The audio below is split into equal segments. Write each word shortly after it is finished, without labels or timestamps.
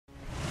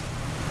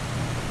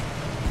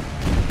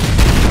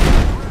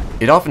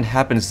It often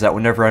happens that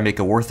whenever I make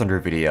a War Thunder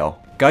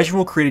video, Gaijin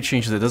will create a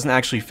change that doesn't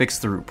actually fix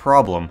the root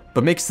problem,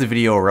 but makes the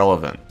video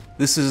irrelevant.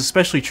 This is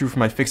especially true for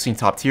my fixing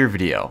top tier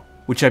video,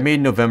 which I made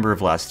in November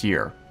of last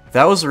year.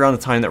 That was around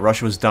the time that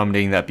Russia was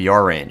dominating that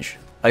BR range.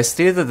 I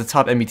stated that the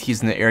top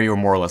METs in the area were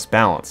more or less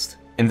balanced,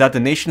 and that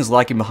the nation is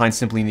lacking behind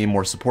simply needing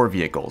more support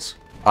vehicles.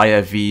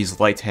 IFVs,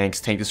 light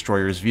tanks, tank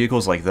destroyers,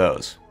 vehicles like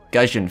those.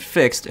 Gaijin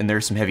fixed, and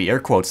there's some heavy air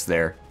quotes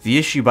there, the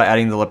issue by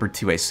adding the Leopard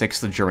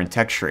 2A6 to the German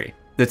tech tree.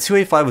 The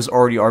 2A5 was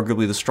already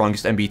arguably the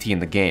strongest MBT in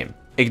the game,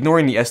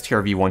 ignoring the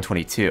STRV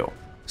 122.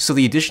 So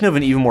the addition of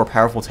an even more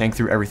powerful tank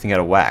threw everything out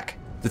of whack.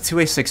 The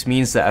 2A6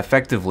 means that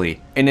effectively,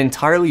 an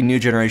entirely new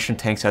generation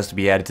of tanks has to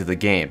be added to the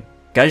game.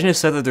 Gaijin has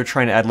said that they're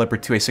trying to add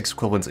Leopard 2A6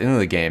 equivalents into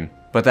the game,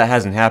 but that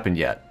hasn't happened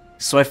yet.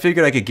 So I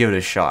figured I could give it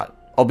a shot.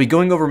 I'll be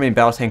going over main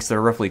battle tanks that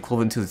are roughly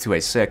equivalent to the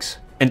 2A6,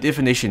 and if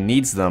a nation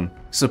needs them,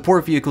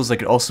 support vehicles that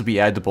could also be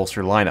added to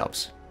bolster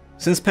lineups.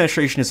 Since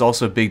penetration is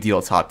also a big deal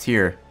at top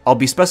tier, I'll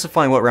be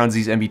specifying what rounds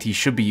these MBTs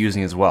should be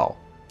using as well.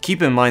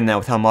 Keep in mind that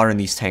with how modern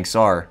these tanks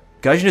are,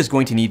 Gaijin is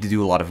going to need to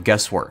do a lot of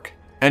guesswork.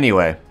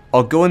 Anyway,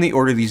 I'll go in the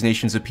order these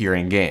nations appear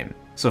in game.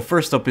 So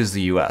first up is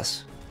the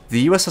US. The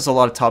US has a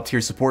lot of top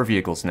tier support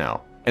vehicles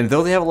now, and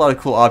though they have a lot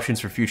of cool options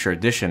for future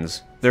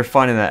additions, they're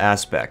fine in that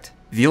aspect.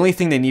 The only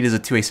thing they need is a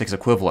 2A6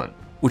 equivalent,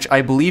 which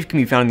I believe can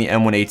be found in the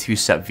M1A2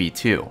 SEP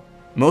V2.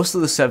 Most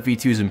of the SEP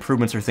V2's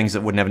improvements are things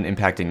that wouldn't have an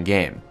impact in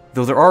game,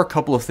 though there are a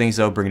couple of things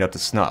that will bring it up to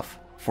snuff.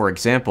 For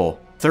example,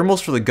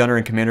 thermals for the gunner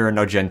and commander are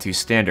now Gen 2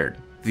 standard.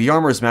 The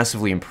armor is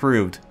massively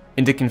improved,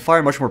 and it can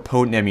fire much more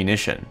potent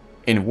ammunition.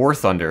 In War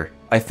Thunder,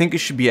 I think it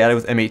should be added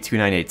with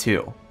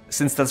M829A2,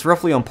 since that's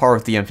roughly on par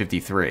with the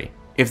M53.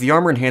 If the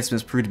armor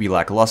enhancements prove to be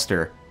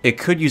lackluster, it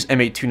could use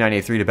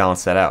M829A3 to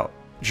balance that out.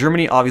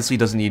 Germany obviously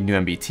doesn't need a new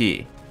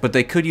MBT, but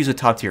they could use a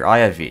top tier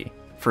IFV.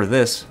 For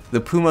this,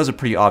 the Puma is a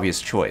pretty obvious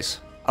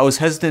choice. I was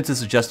hesitant to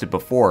suggest it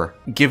before,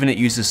 given it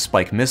uses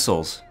spike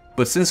missiles,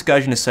 but since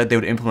Gaijin has said they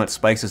would implement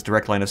spikes as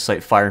direct line of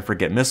sight fire and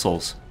forget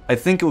missiles, I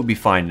think it would be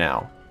fine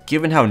now.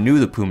 Given how new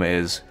the Puma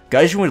is,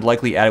 Gaijin would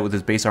likely add it with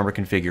its base armor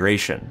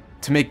configuration,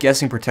 to make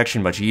guessing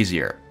protection much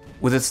easier.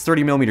 With its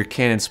 30mm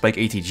cannon spike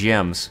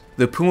ATGMs,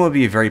 the Puma would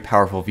be a very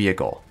powerful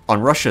vehicle. On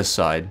Russia's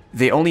side,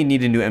 they only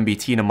need a new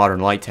MBT and a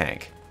modern light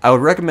tank. I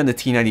would recommend the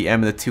T90M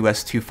and the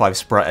 2S25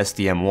 Sprott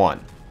SDM-1.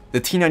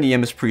 The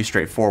T90M is pretty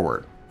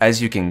straightforward. As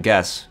you can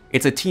guess,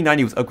 it's a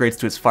T90 with upgrades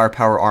to its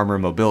firepower, armor,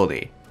 and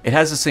mobility. It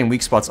has the same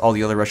weak spots all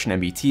the other Russian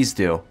MBTs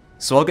do,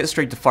 so I'll get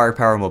straight to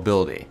firepower and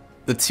mobility.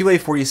 The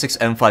 2A46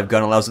 M5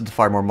 gun allows it to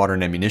fire more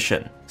modern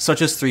ammunition,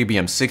 such as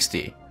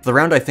 3BM60, the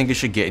round I think it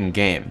should get in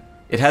game.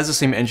 It has the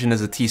same engine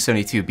as the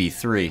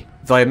T72B3,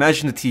 though I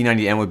imagine the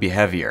T90M would be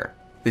heavier.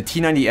 The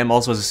T90M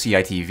also has a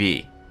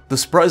CITV. The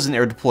Sprott is an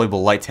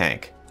air-deployable light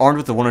tank, armed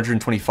with a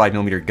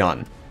 125mm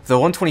gun. The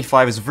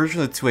 125 is a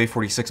version of the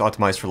 2A46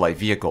 optimized for light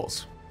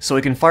vehicles, so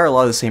it can fire a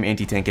lot of the same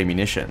anti-tank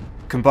ammunition.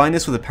 Combine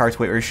this with a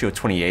power-to-weight ratio of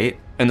 28,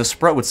 and the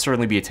Sprott would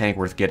certainly be a tank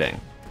worth getting.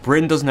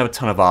 Britain doesn't have a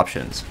ton of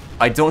options.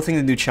 I don't think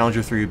the new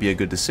Challenger 3 would be a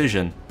good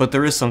decision, but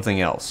there is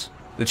something else.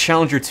 The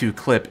Challenger 2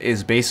 clip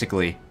is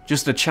basically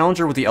just a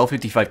Challenger with the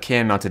L55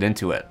 cam mounted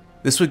into it.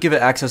 This would give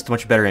it access to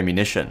much better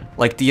ammunition,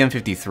 like the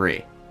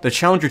M53. The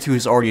Challenger 2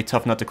 is already a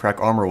tough nut to crack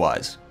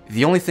armor-wise.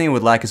 The only thing it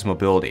would lack is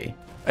mobility.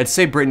 I'd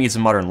say Britain needs a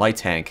modern light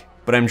tank,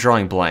 but I'm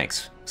drawing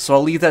blanks, so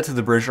I'll leave that to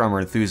the British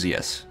armor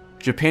enthusiasts.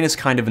 Japan is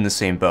kind of in the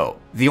same boat.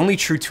 The only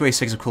true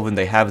 2A6 equivalent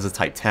they have is a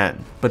Type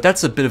 10, but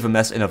that's a bit of a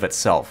mess in of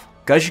itself.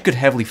 Gaijin could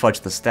heavily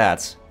fudge the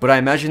stats, but I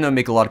imagine that would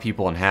make a lot of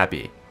people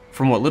unhappy.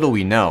 From what little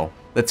we know,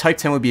 the Type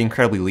 10 would be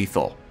incredibly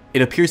lethal.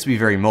 It appears to be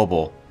very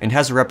mobile, and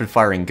has a rapid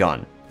firing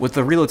gun, with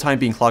the reload time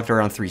being clocked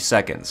around 3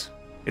 seconds.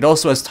 It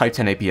also has Type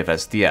 10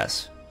 APFS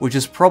DS, which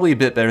is probably a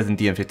bit better than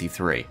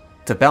DM53.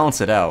 To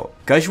balance it out,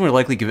 Gaijin would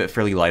likely give it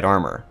fairly light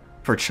armor.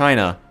 For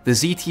China, the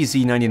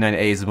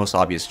ZTZ-99A is the most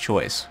obvious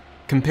choice.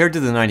 Compared to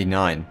the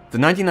 99, the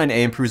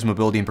 99A improves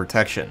mobility and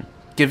protection,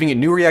 giving it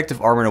new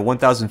reactive armor and a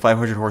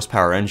 1,500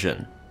 horsepower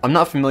engine. I'm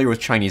not familiar with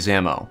Chinese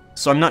ammo,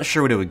 so I'm not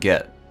sure what it would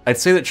get. I'd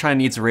say that China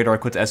needs a radar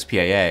equipped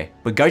SPAA,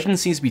 but Gaijin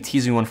seems to be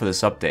teasing one for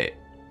this update.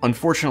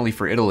 Unfortunately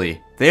for Italy,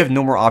 they have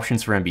no more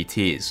options for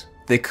MBTs.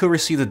 They could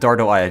receive the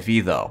Dardo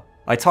IFV though.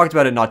 I talked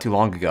about it not too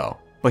long ago,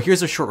 but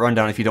here's a short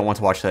rundown if you don't want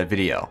to watch that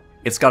video.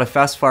 It's got a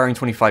fast-firing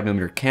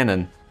 25mm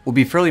cannon, will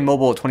be fairly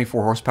mobile at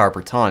 24 horsepower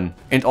per ton,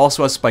 and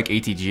also has spike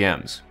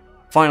ATGMs.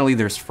 Finally,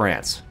 there's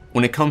France.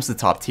 When it comes to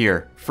top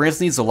tier, France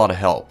needs a lot of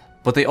help,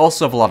 but they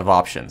also have a lot of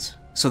options,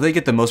 so they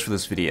get the most for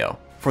this video.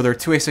 For their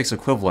 2A6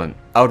 equivalent,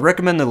 I would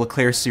recommend the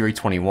Leclerc Series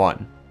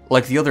 21.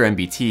 Like the other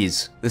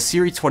MBTs, the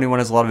Series 21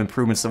 has a lot of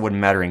improvements that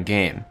wouldn't matter in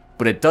game,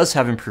 but it does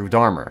have improved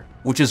armor,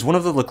 which is one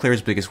of the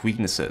Leclerc's biggest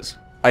weaknesses.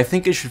 I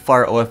think it should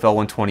fire OFL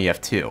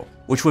 120F2,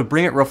 which would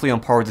bring it roughly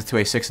on par with the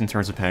 2A6 in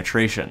terms of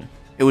penetration.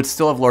 It would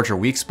still have larger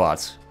weak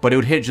spots, but it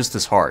would hit just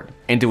as hard,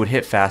 and it would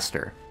hit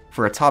faster.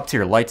 For a top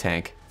tier light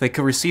tank, they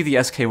could receive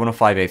the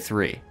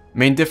SK-105A3.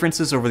 Main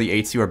differences over the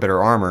A2 are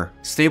better armor,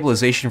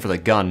 stabilization for the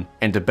gun,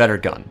 and a better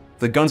gun.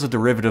 The gun's a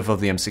derivative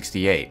of the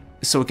M68,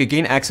 so it could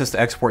gain access to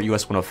export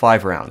US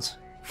 105 rounds.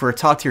 For a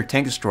top tier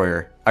tank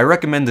destroyer, I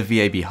recommend the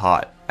VAB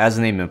Hot. As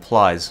the name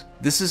implies,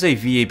 this is a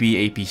VAB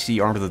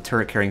APC armed with a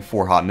turret carrying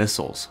 4 hot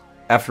missiles.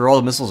 After all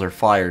the missiles are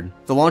fired,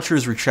 the launcher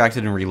is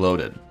retracted and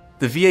reloaded.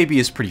 The VAB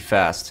is pretty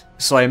fast,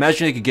 so I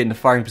imagine it could get into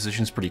firing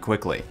positions pretty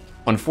quickly.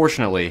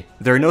 Unfortunately,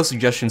 there are no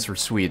suggestions for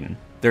Sweden.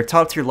 Their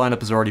top tier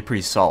lineup is already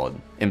pretty solid,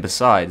 and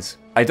besides,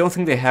 I don't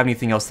think they have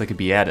anything else that could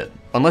be added,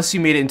 unless you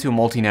made it into a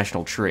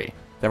multinational tree.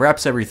 That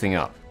wraps everything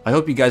up. I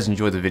hope you guys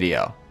enjoyed the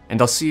video, and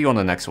I'll see you on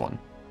the next one.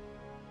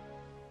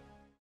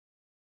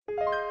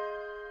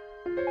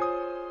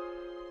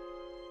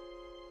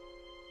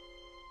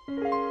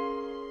 You